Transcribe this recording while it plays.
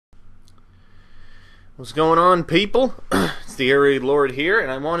What's going on, people? It's TheAireaidLord here, and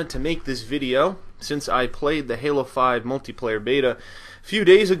I wanted to make this video since I played the Halo 5 multiplayer beta a few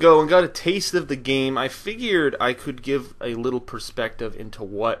days ago and got a taste of the game. I figured I could give a little perspective into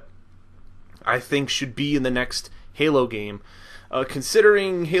what I think should be in the next Halo game.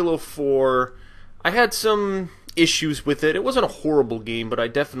 Considering Halo 4, I had some issues with it. It wasn't a horrible game, but I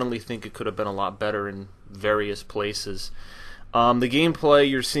definitely think it could have been a lot better in various places. The gameplay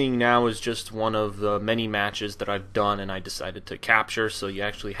you're seeing now is just one of the many matches that I've done and I decided to capture, so you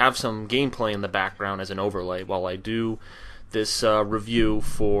actually have some gameplay in the background as an overlay while I do this review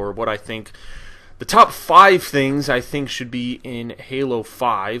for what I think the top 5 things I think should be in Halo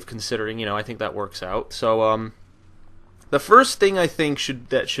 5, considering, I think that works out. So, the first thing I think should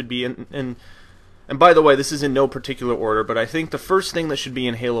be in, and by the way, this is in no particular order, but I think the first thing that should be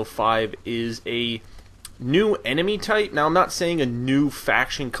in Halo 5 is a new enemy type. Now, I'm not saying a new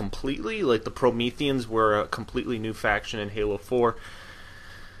faction completely, like the Prometheans were a completely new faction in Halo 4,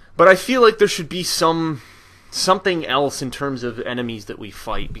 but I feel like there should be something else in terms of enemies that we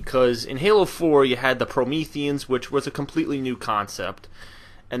fight, because in Halo 4 you had the Prometheans, which was a completely new concept,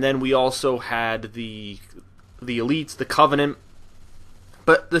 and then we also had the Elites, the Covenant.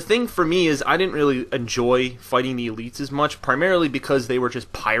 But the thing for me is I didn't really enjoy fighting the Elites as much, primarily because they were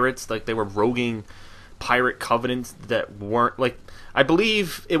just pirates, like they were roguing pirate covenants that weren't, like, I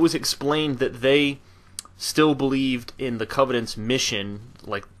believe it was explained that they still believed in the Covenant's mission,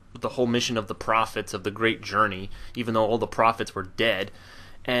 like the whole mission of the prophets of the Great Journey, even though all the prophets were dead,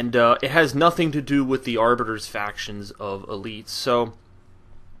 and it has nothing to do with the Arbiters factions of Elites. So,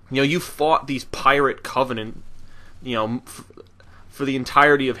 you fought these pirate covenant, for the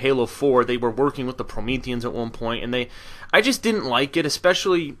entirety of Halo 4. They were working with the Prometheans at one point, and I just didn't like it,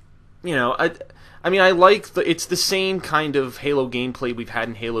 especially, I like it's the same kind of Halo gameplay we've had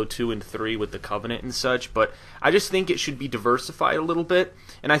in Halo 2 and 3 with the Covenant and such, but I just think it should be diversified a little bit,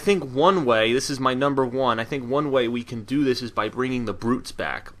 and I think one way, this is my number one, I think one way we can do this is by bringing the Brutes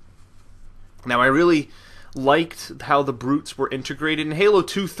back. Now, I really liked how the Brutes were integrated. In Halo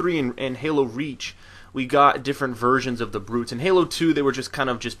 2, 3, and Halo Reach, we got different versions of the Brutes. In Halo 2, they were just kind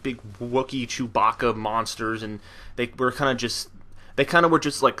of big Wookiee Chewbacca monsters, and they were kind of just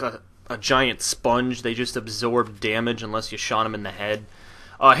like a giant sponge. They just absorbed damage unless you shot them in the head.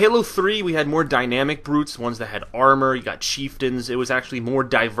 Halo 3, we had more dynamic Brutes, ones that had armor. You got chieftains. It was actually more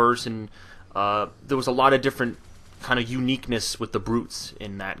diverse, and there was a lot of different kind of uniqueness with the Brutes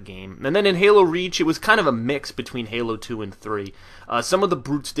in that game. And then in Halo Reach, it was kind of a mix between Halo 2 and 3. Some of the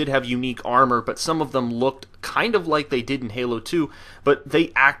Brutes did have unique armor, but some of them looked kind of like they did in Halo 2, but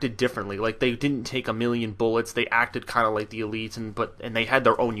they acted differently. Like, they didn't take a million bullets. They acted kind of like the Elites, and they had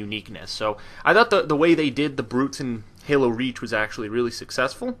their own uniqueness. So I thought the way they did the Brutes in Halo Reach was actually really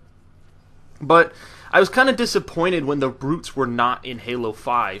successful. But I was kind of disappointed when the Brutes were not in Halo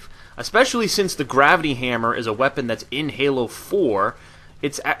 5, especially since the Gravity Hammer is a weapon that's in Halo 4.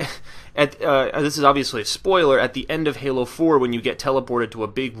 It's this is obviously a spoiler. At the end of Halo 4, when you get teleported to a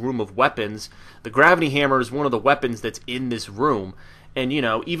big room of weapons, the Gravity Hammer is one of the weapons that's in this room. And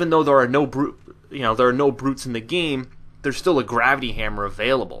even though there are no Brutes in the game, there's still a Gravity Hammer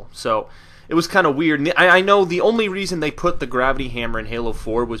available. So it was kind of weird. I know the only reason they put the Gravity Hammer in Halo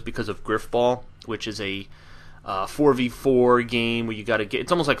 4 was because of Griffball, which is a 4v4 game where you got to get...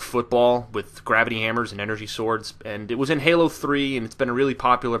 It's almost like football with gravity hammers and energy swords. And it was in Halo 3, and it's been a really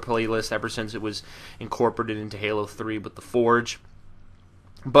popular playlist ever since it was incorporated into Halo 3 with the Forge.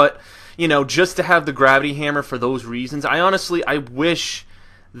 But, just to have the Gravity Hammer for those reasons, I wish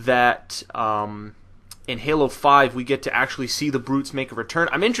that... in Halo 5, we get to actually see the Brutes make a return.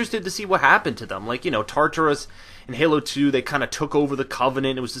 I'm interested to see what happened to them. Like, Tartarus in Halo 2, they kind of took over the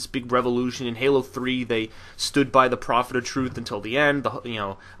Covenant. It was this big revolution. In Halo 3, they stood by the Prophet of Truth until the end.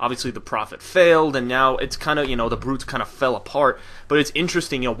 Obviously the Prophet failed, and now it's kind of, the Brutes kind of fell apart. But it's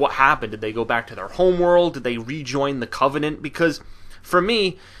interesting, what happened? Did they go back to their homeworld? Did they rejoin the Covenant? Because, for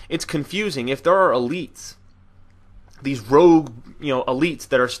me, it's confusing. If there are elites, these rogue, elites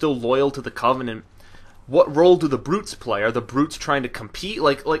that are still loyal to the Covenant, what role do the Brutes play? Are the Brutes trying to compete?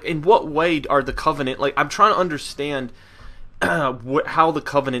 Like in what way are the Covenant... Like, I'm trying to understand how the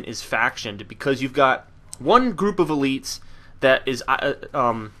Covenant is factioned, because you've got one group of elites that is...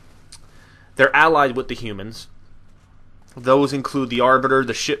 they're allied with the humans. Those include the Arbiter,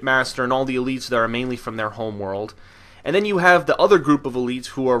 the Shipmaster, and all the elites that are mainly from their homeworld. And then you have the other group of elites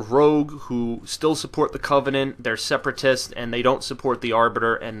who are rogue, who still support the Covenant, they're separatists, and they don't support the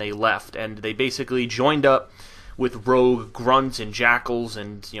Arbiter, and they left. And they basically joined up with rogue grunts and jackals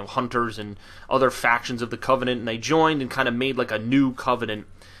and hunters and other factions of the Covenant, and they joined and kind of made like a new Covenant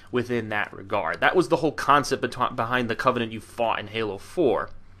within that regard. That was the whole concept behind the Covenant you fought in Halo 4.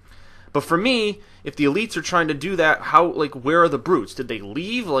 But for me, if the elites are trying to do that, where are the brutes? Did they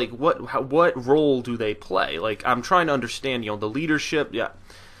leave? Like, what role do they play? Like, I'm trying to understand, the leadership. Yeah,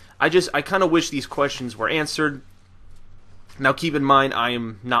 I kind of wish these questions were answered. Now, keep in mind, I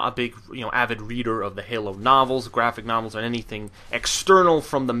am not a big, avid reader of the Halo novels, graphic novels, or anything external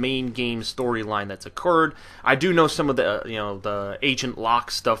from the main game storyline that's occurred. I do know some of the, the Agent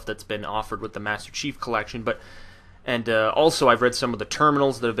Locke stuff that's been offered with the Master Chief Collection, and also I've read some of the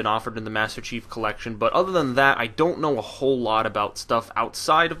terminals that have been offered in the Master Chief Collection, but other than that, I don't know a whole lot about stuff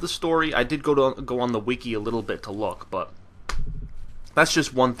outside of the story. I did go on the wiki a little bit to look, but that's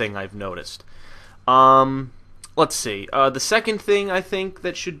just one thing I've noticed. Let's see. The second thing I think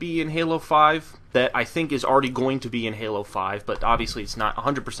that should be in Halo 5, that I think is already going to be in Halo 5, but obviously it's not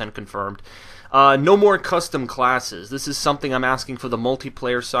 100% confirmed. No more custom classes. This is something I'm asking for the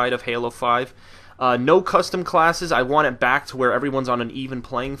multiplayer side of Halo 5. No custom classes. I want it back to where everyone's on an even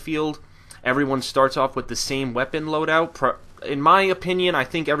playing field. Everyone starts off with the same weapon loadout. In my opinion, I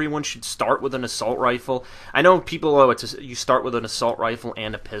think everyone should start with an assault rifle. I know people, you start with an assault rifle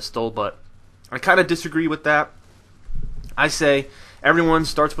and a pistol, but I kind of disagree with that. I say everyone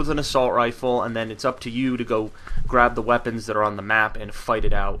starts with an assault rifle, and then it's up to you to go grab the weapons that are on the map and fight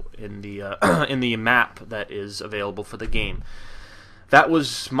it out in the in the map that is available for the game. That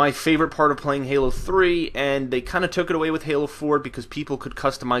was my favorite part of playing Halo 3, and they kind of took it away with Halo 4 because people could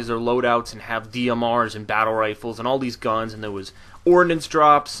customize their loadouts and have DMRs and battle rifles and all these guns, and there was ordnance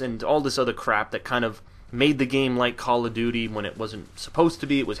drops and all this other crap that kind of made the game like Call of Duty when it wasn't supposed to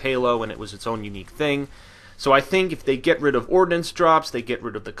be. It was Halo, and it was its own unique thing. So I think if they get rid of ordnance drops, they get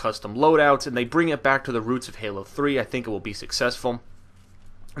rid of the custom loadouts, and they bring it back to the roots of Halo 3, I think it will be successful.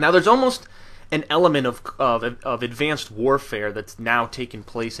 Now, there's almost an element of advanced warfare that's now taking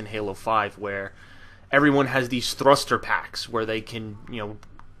place in Halo 5, where everyone has these thruster packs where they can,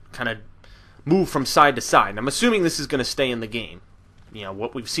 kind of move from side to side. And I'm assuming this is going to stay in the game,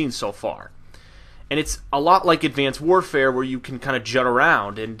 what we've seen so far. And it's a lot like Advanced Warfare, where you can kind of jut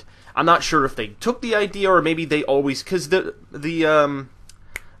around, and I'm not sure if they took the idea or maybe they always, because the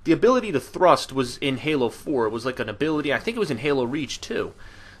ability to thrust was in Halo 4. It was like an ability. I think it was in Halo Reach too.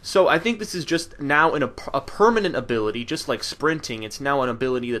 So I think this is just now a permanent ability, just like sprinting. It's now an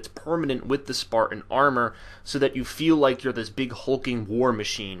ability that's permanent with the Spartan armor, so that you feel like you're this big hulking war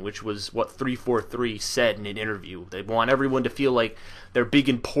machine, which was what 343 said in an interview. They want everyone to feel like they're big,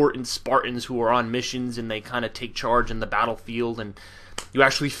 important Spartans who are on missions, and they kind of take charge in the battlefield, and you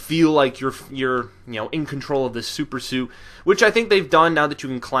actually feel like you're in control of this super suit, which I think they've done now that you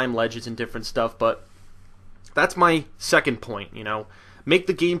can climb ledges and different stuff. But that's my second point. Make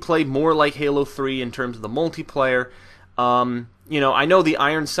the gameplay more like Halo 3 in terms of the multiplayer. I know the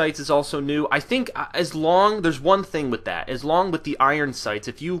iron sights is also new. I think there's one thing with that. As long with the iron sights,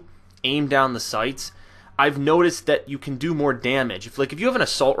 if you aim down the sights, I've noticed that you can do more damage. If you have an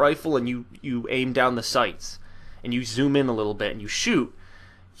assault rifle and you aim down the sights and you zoom in a little bit and you shoot,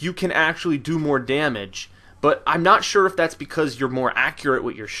 you can actually do more damage. But I'm not sure if that's because you're more accurate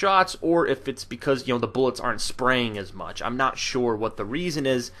with your shots, or if it's because, the bullets aren't spraying as much. I'm not sure what the reason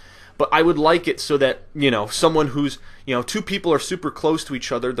is, but I would like it so that, someone who's, two people are super close to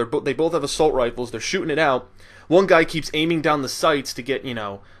each other, they both have assault rifles, they're shooting it out, one guy keeps aiming down the sights to get,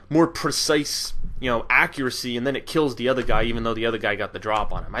 more precise, accuracy, and then it kills the other guy, even though the other guy got the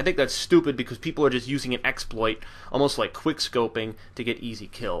drop on him. I think that's stupid because people are just using an exploit, almost like quick-scoping, to get easy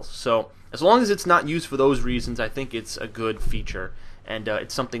kills. So, as long as it's not used for those reasons, I think it's a good feature, and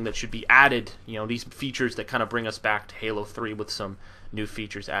it's something that should be added, these features that kind of bring us back to Halo 3 with some new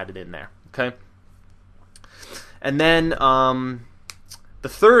features added in there, okay? And then, the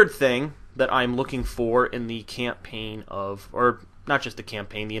third thing that I'm looking for in the campaign or not just the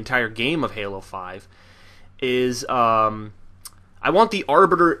campaign, the entire game of Halo 5, is I want the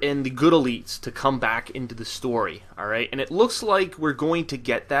Arbiter and the Good Elites to come back into the story, alright? And it looks like we're going to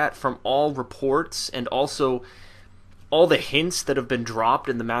get that from all reports and also all the hints that have been dropped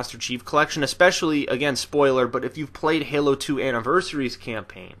in the Master Chief Collection, especially, again, spoiler, but if you've played Halo 2 Anniversary's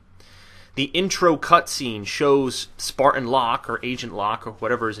campaign, the intro cutscene shows Spartan Locke, or Agent Locke, or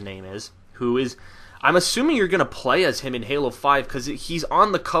whatever his name is, who is... I'm assuming you're going to play as him in Halo 5, because he's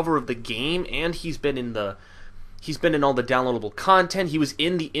on the cover of the game, and he's been in all the downloadable content. He was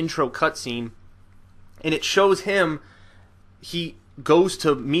in the intro cutscene, and it shows him, he goes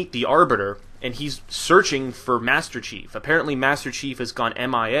to meet the Arbiter, and he's searching for Master Chief. Apparently Master Chief has gone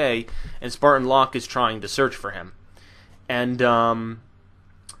MIA, and Spartan Locke is trying to search for him. And,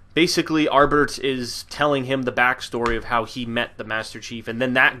 basically Arbiter is telling him the backstory of how he met the Master Chief, and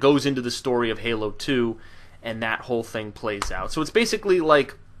then that goes into the story of Halo 2, and that whole thing plays out. So it's basically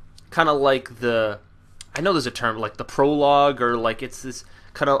like, kind of like the, I know there's a term, like the prologue, or like it's this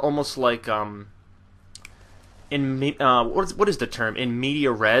kind of almost like, what is the term? In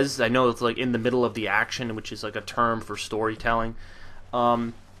media res, I know it's like in the middle of the action, which is like a term for storytelling.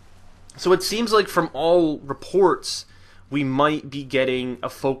 So it seems like from all reports, we might be getting a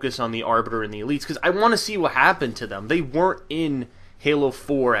focus on the Arbiter and the Elites, because I want to see what happened to them. They weren't in Halo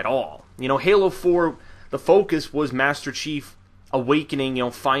 4 at all. You know, Halo 4, the focus was Master Chief awakening, you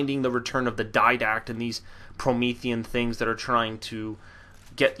know, finding the return of the Didact and these Promethean things that are trying to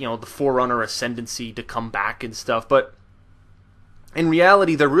get, you know, the Forerunner ascendancy to come back and stuff. But in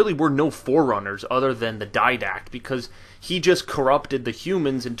reality, there really were no Forerunners other than the Didact, because he just corrupted the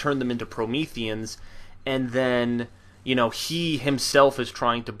humans and turned them into Prometheans, and then, you know, he himself is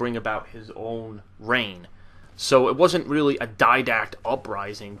trying to bring about his own reign. So it wasn't really a Didact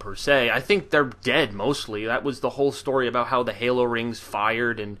uprising per se. I think they're dead mostly. That was the whole story about how the Halo rings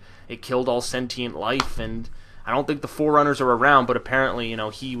fired and it killed all sentient life, and I don't think the Forerunners are around, but apparently, you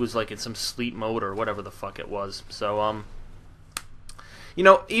know, he was like in some sleep mode or whatever the fuck it was. So, you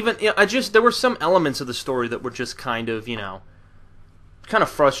know, even, you know, there were some elements of the story that were just kind of, you know, kind of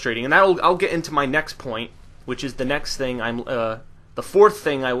frustrating. And I'll get into my next point, which is the next thing the fourth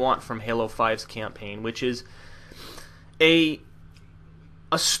thing I want from Halo 5's campaign, which is a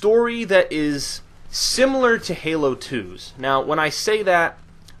story that is similar to Halo 2's. Now, when I say that,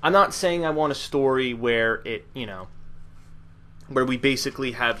 I'm not saying I want a story where it, you know, where we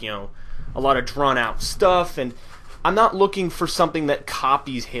basically have, you know, a lot of drawn out stuff, and I'm not looking for something that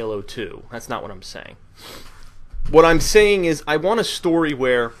copies Halo 2. That's not what I'm saying. What I'm saying is I want a story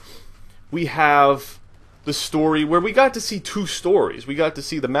where we have the story where we got to see two stories. We got to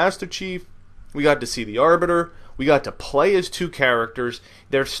see the Master Chief, we got to see the Arbiter, we got to play as two characters.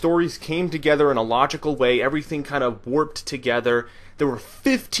 Their stories came together in a logical way. Everything kind of warped together. There were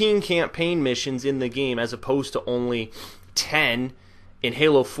 15 campaign missions in the game as opposed to only 10 in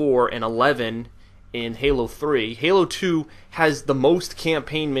Halo 4 and 11 in Halo 3. Halo 2 has the most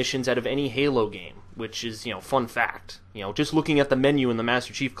campaign missions out of any Halo game, which is, you know, fun fact. You know, just looking at the menu in the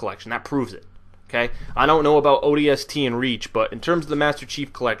Master Chief Collection, that proves it. Okay? I don't know about ODST and Reach, but in terms of the Master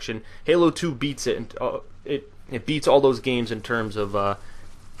Chief Collection, Halo 2 beats it. And, it beats all those games in terms of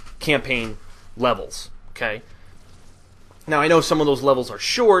campaign levels. Okay? Now, I know some of those levels are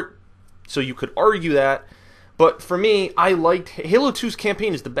short, so you could argue that, but for me, I liked Halo 2's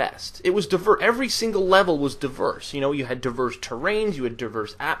campaign is the best. It was diverse. Every single level was diverse. You know, you had diverse terrains, you had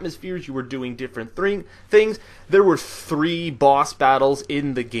diverse atmospheres, you were doing different things. There were 3 boss battles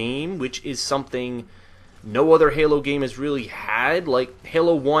in the game, which is something no other Halo game has really had. Like,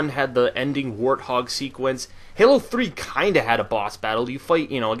 Halo 1 had the ending Warthog sequence. Halo 3 kind of had a boss battle. You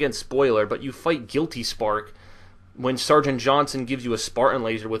fight, you know, again, spoiler, but you fight Guilty Spark when Sergeant Johnson gives you a Spartan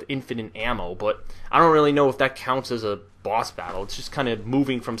laser with infinite ammo, but I don't really know if that counts as a boss battle. It's just kind of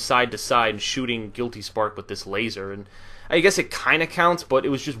moving from side to side and shooting Guilty Spark with this laser, and I guess it kind of counts, but it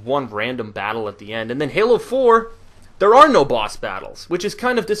was just one random battle at the end. And then Halo 4, there are no boss battles, which is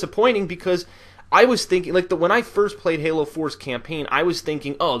kind of disappointing, because I was thinking, like, when I first played Halo 4's campaign, I was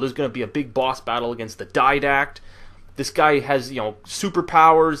thinking, oh, there's going to be a big boss battle against the Didact. This guy has, you know,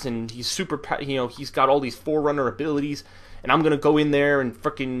 superpowers, and he's you know, he's got all these Forerunner abilities, and I'm going to go in there and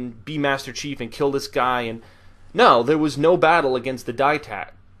frickin' be Master Chief and kill this guy. And no, there was no battle against the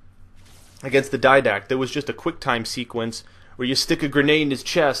Didact. There was just a QuickTime sequence where you stick a grenade in his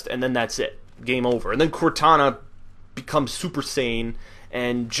chest, and then that's it. Game over. And then Cortana becomes Super Saiyan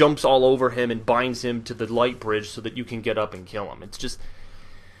and jumps all over him and binds him to the light bridge so that you can get up and kill him. It's just...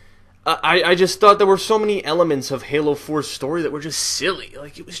 I just thought there were so many elements of Halo 4's story that were just silly.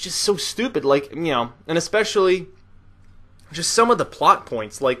 Like, it was just so stupid. Like, you know, and especially just some of the plot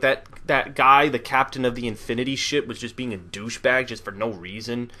points. Like, that guy, the captain of the Infinity ship, was just being a douchebag just for no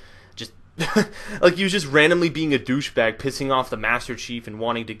reason. Just, like, he was just randomly being a douchebag, pissing off the Master Chief and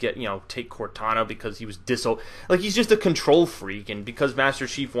wanting to get, you know, take Cortana because he was like, he's just a control freak, and because Master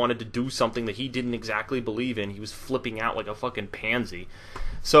Chief wanted to do something that he didn't exactly believe in, he was flipping out like a fucking pansy.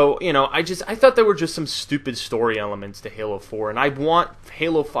 So, you know, I thought there were just some stupid story elements to Halo 4, and I want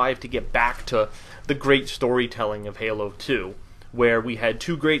Halo 5 to get back to the great storytelling of Halo 2, where we had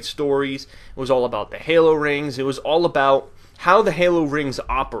 2 great stories. It was all about the Halo rings. It was all about how the Halo rings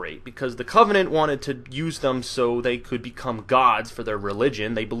operate, because the Covenant wanted to use them so they could become gods for their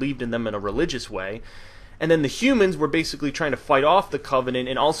religion. They believed in them in a religious way. And then the humans were basically trying to fight off the Covenant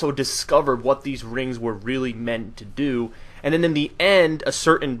and also discover what these rings were really meant to do And then in the end, a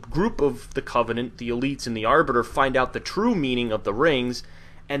certain group of the Covenant, the elites and the Arbiter, find out the true meaning of the rings,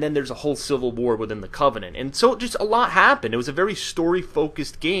 and then there's a whole civil war within the Covenant. And so just a lot happened. It was a very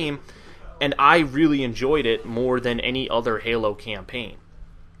story-focused game, and I really enjoyed it more than any other Halo campaign.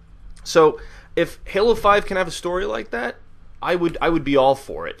 So if Halo 5 can have a story like that, I would be all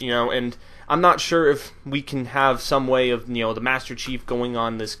for it, and I'm not sure if we can have some way of, the Master Chief going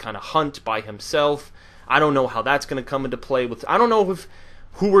on this kind of hunt by himself. I don't know how that's going to come into play I don't know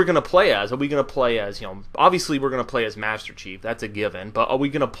who we're going to play as. Are we going to play as, obviously we're going to play as Master Chief, that's a given, but are we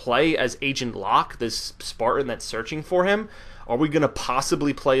going to play as Agent Locke, this Spartan that's searching for him? Are we going to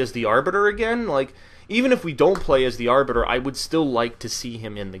possibly play as the Arbiter again? Like, even if we don't play as the Arbiter, I would still like to see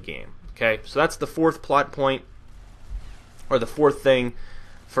him in the game. Okay, so that's the fourth plot point, or the fourth thing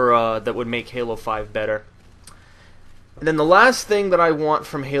for that would make Halo 5 better. And then the last thing that I want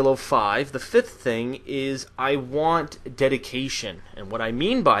from Halo 5, the fifth thing, is I want dedication. And what I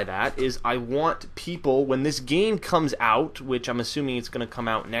mean by that is I want people, when this game comes out, which I'm assuming it's going to come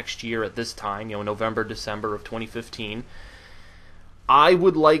out next year at this time, November, December of 2015, I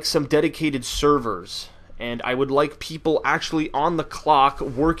would like some dedicated servers. And I would like people actually on the clock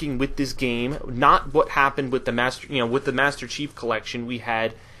working with this game, not what happened with the Master Chief Collection. We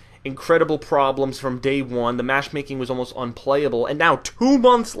had incredible problems from day one. The matchmaking was almost unplayable, and now 2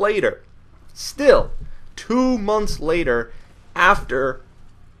 months later, still 2 months later, after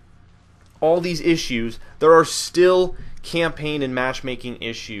all these issues, there are still campaign and matchmaking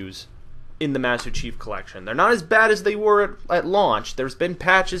issues in the Master Chief Collection. They're not as bad as they were at launch. There's been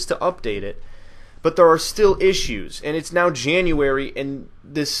patches to update it. But there are still issues, and it's now January, and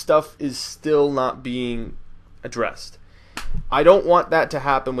this stuff is still not being addressed. I don't want that to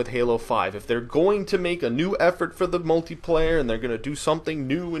happen with Halo 5. If they're going to make a new effort for the multiplayer, and they're going to do something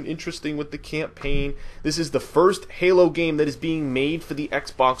new and interesting with the campaign, this is the first Halo game that is being made for the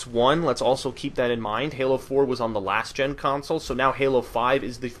Xbox One. Let's also keep that in mind. Halo 4 was on the last-gen console, so now Halo 5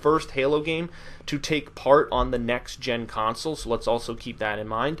 is the first Halo game to take part on the next-gen console, so let's also keep that in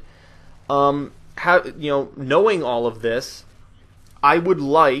mind. Knowing all of this, I would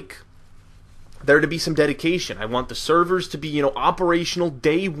like there to be some dedication. I want the servers to be, operational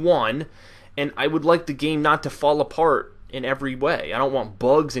day one, and I would like the game not to fall apart in every way. I don't want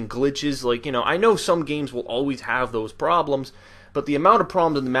bugs and glitches. I know some games will always have those problems, but the amount of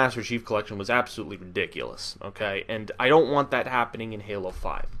problems in the Master Chief Collection was absolutely ridiculous, okay? And I don't want that happening in Halo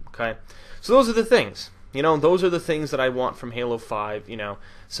 5, okay? So those are the things. Those are the things that I want from Halo 5,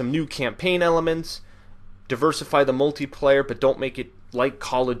 some new campaign elements, diversify the multiplayer, but don't make it like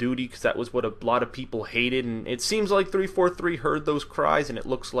Call of Duty, because that was what a lot of people hated, and it seems like 343 heard those cries, and it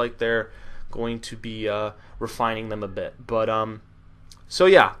looks like they're going to be refining them a bit. But, so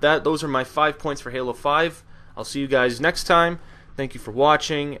yeah, those are my 5 points for Halo 5. I'll see you guys next time. Thank you for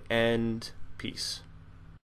watching, and peace.